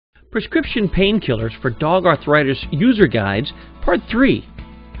Prescription Painkillers for Dog Arthritis User Guides, Part 3.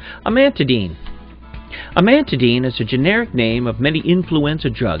 Amantadine. Amantadine is a generic name of many influenza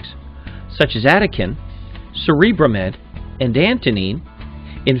drugs, such as Atacin, Cerebromed, Amantadine,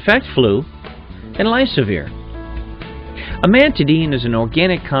 Infect-Flu, and Lysavir. Amantadine is an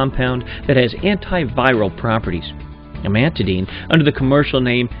organic compound that has antiviral properties. Amantadine, under the commercial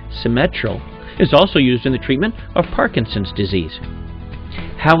name Symetril, is also used in the treatment of Parkinson's disease.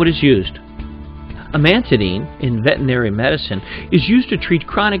 How it is used. Amantadine, in veterinary medicine, is used to treat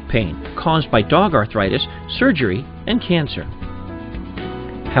chronic pain caused by dog arthritis, surgery, and cancer.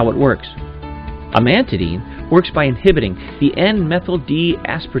 How it works. Amantadine works by inhibiting the N-methyl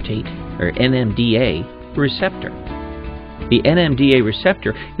D-aspartate, or NMDA, receptor. The NMDA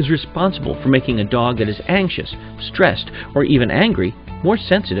receptor is responsible for making a dog that is anxious, stressed, or even angry more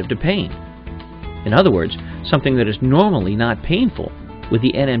sensitive to pain. In other words, something that is normally not painful with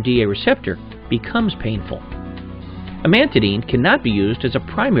the NMDA receptor becomes painful. Amantadine cannot be used as a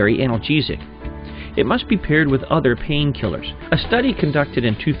primary analgesic. It must be paired with other painkillers. A study conducted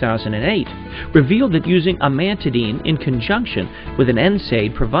in 2008 revealed that using amantadine in conjunction with an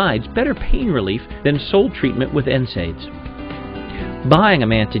NSAID provides better pain relief than sole treatment with NSAIDs. Buying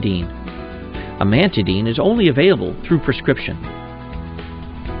amantadine. Amantadine is only available through prescription.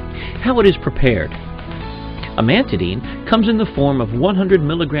 How it is prepared. Amantadine comes in the form of 100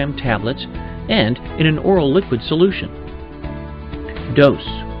 milligram tablets and in an oral liquid solution. Dose.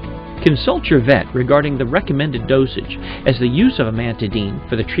 Consult your vet regarding the recommended dosage, as the use of amantadine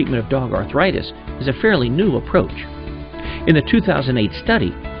for the treatment of dog arthritis is a fairly new approach. In the 2008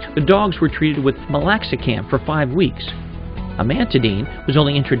 study, the dogs were treated with meloxicam for 5 weeks. Amantadine was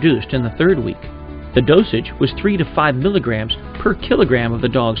only introduced in the 3rd week. The dosage was 3 to 5 milligrams per kilogram of the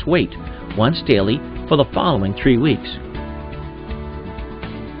dog's weight, once daily for the following 3 weeks.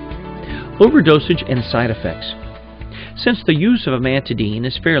 Overdosage and side effects. Since the use of amantadine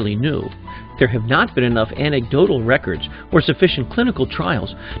is fairly new, there have not been enough anecdotal records or sufficient clinical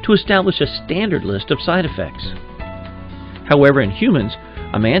trials to establish a standard list of side effects. However, in humans,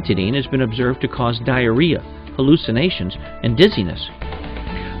 amantadine has been observed to cause diarrhea, hallucinations, and dizziness.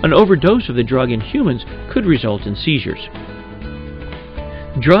 An overdose of the drug in humans could result in seizures.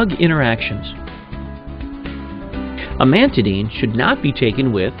 Drug interactions. Amantadine should not be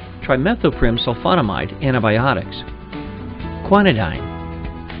taken with trimethoprim sulfonamide antibiotics, quinidine,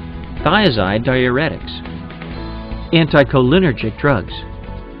 thiazide diuretics, anticholinergic drugs.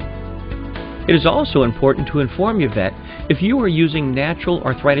 It is also important to inform your vet if you are using natural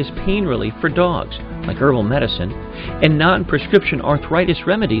arthritis pain relief for dogs, like herbal medicine, and non-prescription arthritis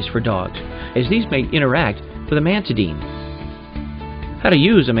remedies for dogs, as these may interact with amantadine. How to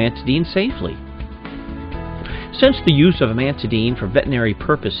use amantadine safely. Since the use of amantadine for veterinary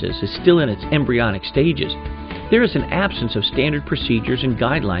purposes is still in its embryonic stages, there is an absence of standard procedures and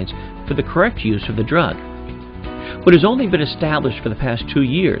guidelines for the correct use of the drug. What has only been established for the past 2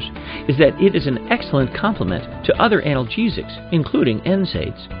 years is that it is an excellent complement to other analgesics, including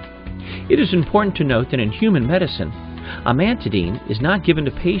NSAIDs. It is important to note that in human medicine, amantadine is not given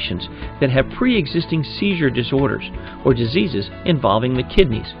to patients that have pre-existing seizure disorders or diseases involving the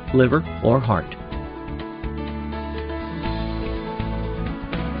kidneys, liver, or heart.